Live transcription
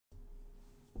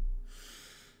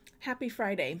Happy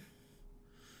Friday.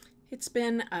 It's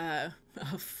been a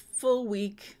full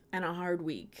week and a hard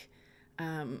week.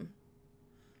 Um,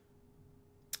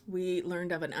 we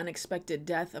learned of an unexpected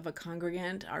death of a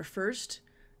congregant, our first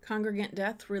congregant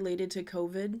death related to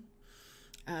COVID.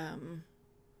 Um,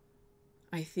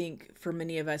 I think for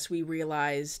many of us, we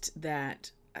realized that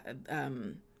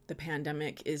the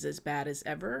pandemic is as bad as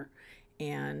ever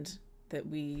and that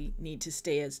we need to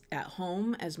stay at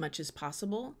home as much as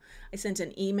possible. I sent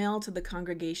an email to the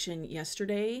congregation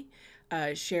yesterday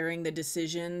sharing the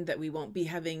decision that we won't be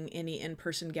having any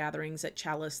in-person gatherings at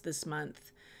Chalice this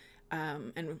month.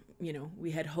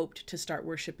 We had hoped to start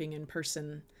worshiping in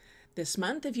person this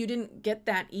month. If you didn't get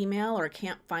that email or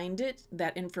can't find it,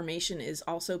 that information is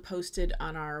also posted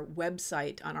on our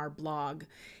website, on our blog.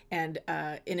 And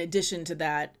in addition to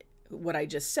that, what I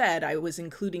just said, I was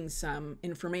including some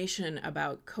information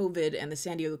about COVID and the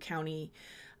San Diego County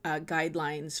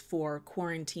guidelines for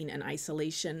quarantine and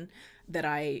isolation that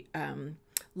I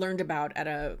learned about at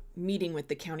a meeting with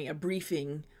the county, a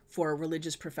briefing for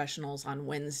religious professionals on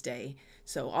Wednesday.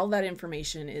 So all that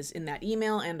information is in that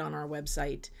email and on our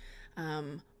website.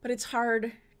 But it's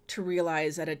hard to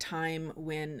realize at a time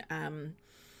when,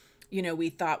 we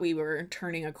thought we were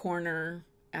turning a corner,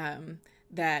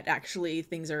 that actually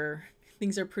things are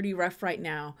pretty rough right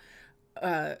now.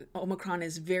 Omicron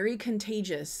is very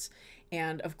contagious.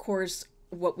 And of course,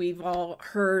 what we've all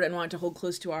heard and want to hold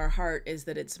close to our heart is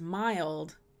that it's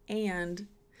mild, and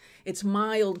it's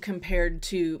mild compared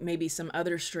to maybe some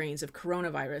other strains of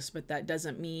coronavirus, but that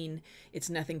doesn't mean it's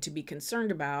nothing to be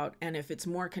concerned about. And if it's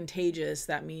more contagious,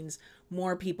 that means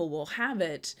more people will have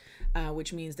it,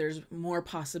 which means there's more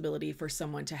possibility for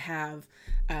someone to have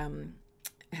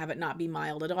it not be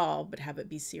mild at all, but have it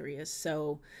be serious.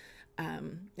 So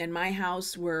in my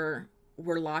house, we're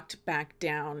locked back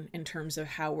down in terms of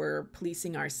how we're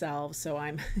policing ourselves. So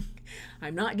I'm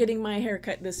not getting my hair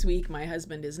cut this week. My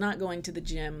husband is not going to the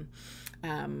gym.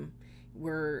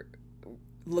 We're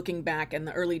looking back in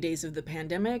the early days of the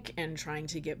pandemic and trying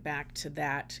to get back to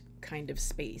that kind of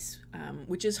space,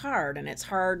 which is hard. And it's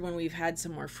hard when we've had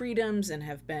some more freedoms and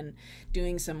have been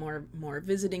doing some more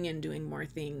visiting and doing more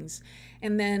things.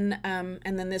 And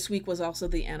then this week was also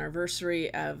the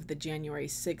anniversary of the January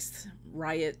 6th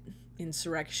riot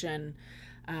insurrection,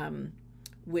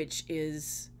 which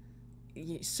is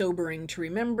sobering to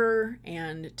remember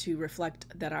and to reflect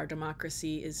that our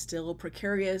democracy is still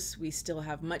precarious. We still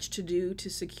have much to do to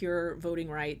secure voting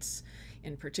rights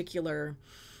in particular.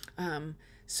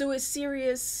 So a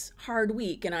serious, hard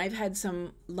week, and I've had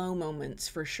some low moments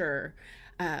for sure.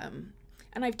 And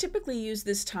I've typically used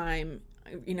this time,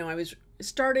 I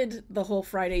started the whole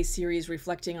Friday series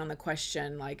reflecting on the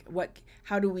question, like,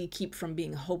 how do we keep from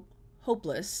being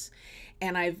hopeless?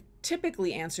 And I've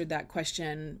typically answered that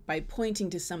question by pointing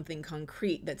to something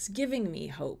concrete that's giving me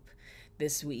hope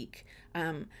this week.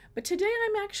 But today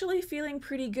I'm actually feeling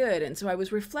pretty good. And so I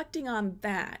was reflecting on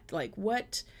that, like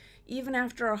even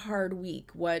after a hard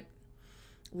week, what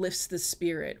lifts the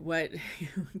spirit, what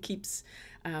keeps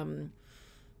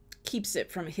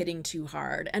it from hitting too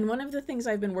hard. And one of the things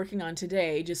I've been working on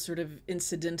today, just sort of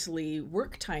incidentally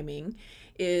work timing,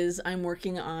 is I'm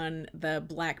working on the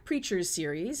Black Preachers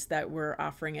series that we're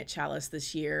offering at Chalice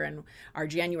this year. And our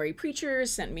January preacher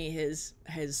sent me his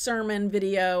sermon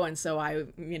video. And so I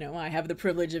have the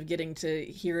privilege of getting to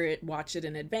hear it, watch it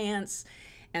in advance.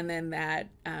 And then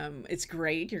it's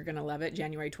great. You're going to love it,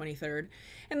 January 23rd.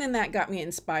 And then that got me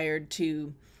inspired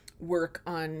to work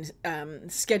on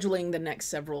scheduling the next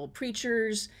several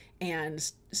preachers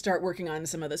and start working on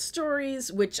some of the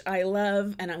stories, which I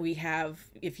love. And we have,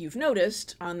 if you've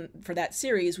noticed, for that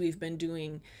series, we've been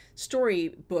doing story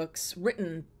books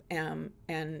written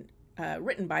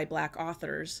by Black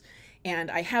authors. And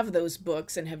I have those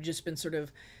books and have just been sort of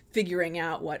figuring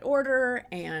out what order,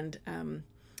 and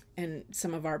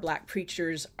some of our Black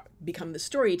preachers become the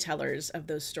storytellers of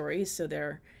those stories. So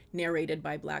they're narrated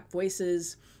by Black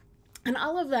voices. And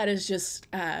all of that is just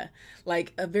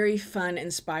like a very fun,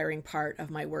 inspiring part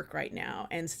of my work right now.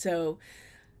 And so,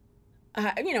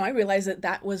 I realized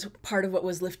that was part of what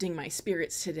was lifting my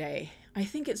spirits today. I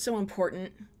think it's so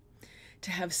important to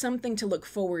have something to look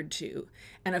forward to.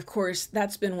 And of course,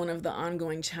 that's been one of the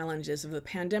ongoing challenges of the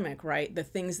pandemic, right? The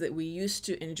things that we used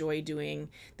to enjoy doing,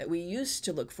 that we used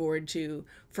to look forward to,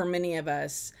 for many of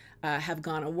us, have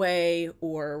gone away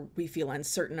or we feel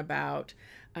uncertain about.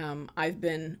 I've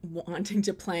been wanting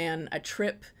to plan a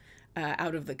trip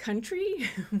out of the country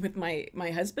with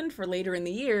my husband for later in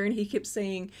the year, and he keeps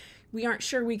saying, we aren't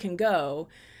sure we can go.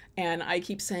 And I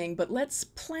keep saying, but let's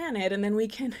plan it, and then we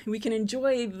can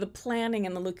enjoy the planning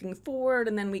and the looking forward,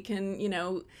 and then we can,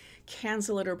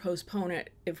 cancel it or postpone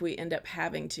it if we end up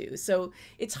having to. So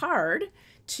it's hard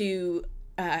to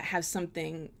have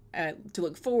something to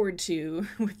look forward to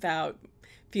without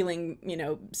feeling,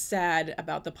 sad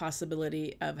about the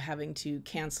possibility of having to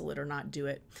cancel it or not do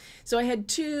it. So I had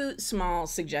two small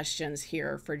suggestions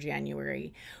here for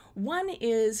January. One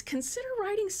is consider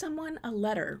writing someone a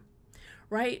letter.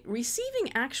 Right?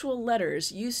 Receiving actual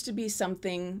letters used to be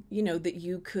something, that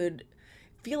you could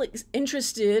feel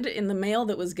interested in the mail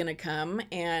that was going to come,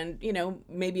 and,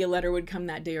 maybe a letter would come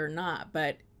that day or not,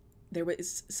 but there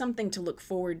was something to look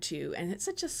forward to. And it's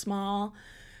such a small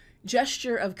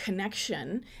gesture of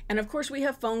connection. And of course, we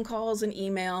have phone calls and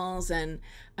emails, and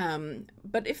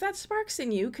but if that sparks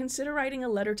in you, consider writing a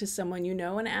letter to someone you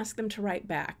know and ask them to write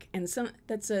back. And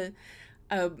that's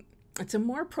it's a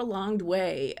more prolonged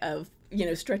way of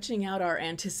stretching out our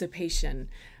anticipation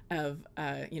of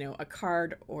a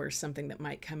card or something that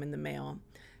might come in the mail.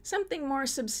 Something more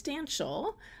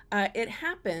substantial. It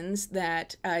happens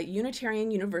that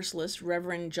Unitarian Universalist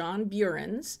Reverend John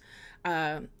Buehrens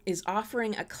is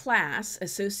offering a class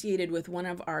associated with one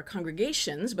of our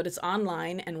congregations, but it's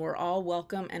online, and we're all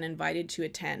welcome and invited to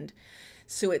attend.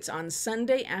 So it's on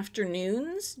Sunday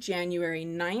afternoons, January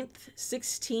 9th,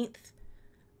 16th,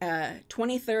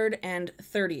 23rd, and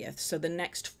 30th. So the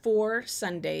next 4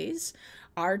 Sundays.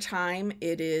 Our time,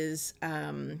 it is,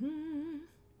 I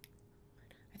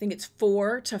think it's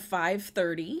 4 to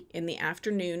 5:30 in the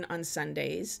afternoon on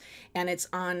Sundays, and it's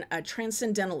on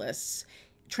Transcendentalists.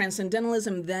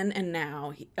 Transcendentalism Then and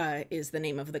Now is the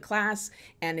name of the class,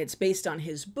 and it's based on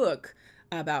his book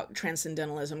about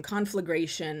Transcendentalism,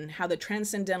 Conflagration, How the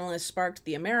Transcendentalists Sparked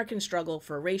the American Struggle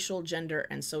for Racial, Gender,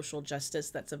 and Social Justice.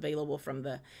 That's available from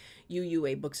the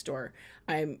UUA bookstore.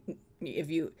 If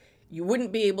you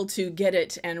wouldn't be able to get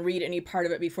it and read any part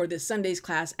of it before this Sunday's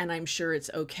class, and I'm sure it's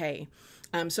okay.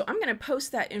 So I'm going to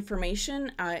post that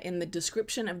information in the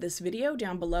description of this video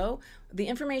down below. The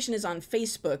information is on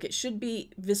Facebook. It should be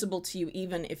visible to you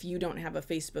even if you don't have a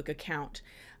Facebook account.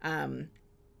 And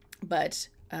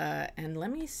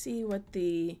let me see what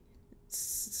if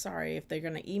they're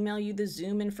going to email you the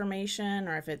Zoom information,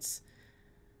 or if it's,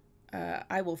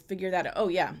 I will figure that out. Oh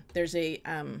yeah, there's a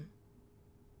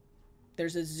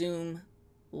Zoom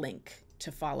link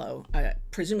to follow,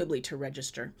 presumably to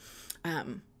register.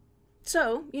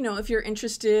 So, if you're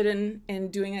interested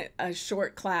in doing a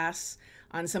short class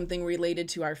on something related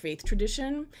to our faith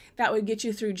tradition, that would get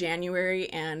you through January.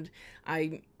 And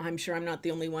I'm sure I'm not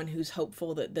the only one who's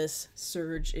hopeful that this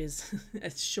surge is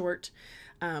short.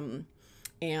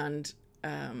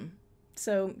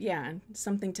 So yeah,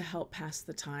 something to help pass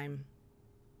the time.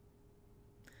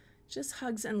 Just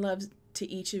hugs and loves to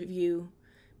each of you.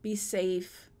 Be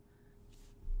safe.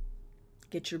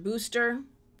 Get your booster.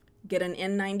 Get an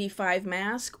N95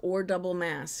 mask or double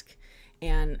mask.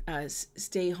 And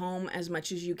stay home as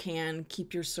much as you can.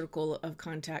 Keep your circle of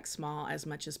contact small as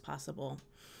much as possible.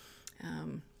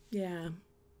 Yeah.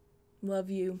 Love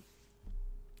you.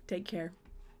 Take care.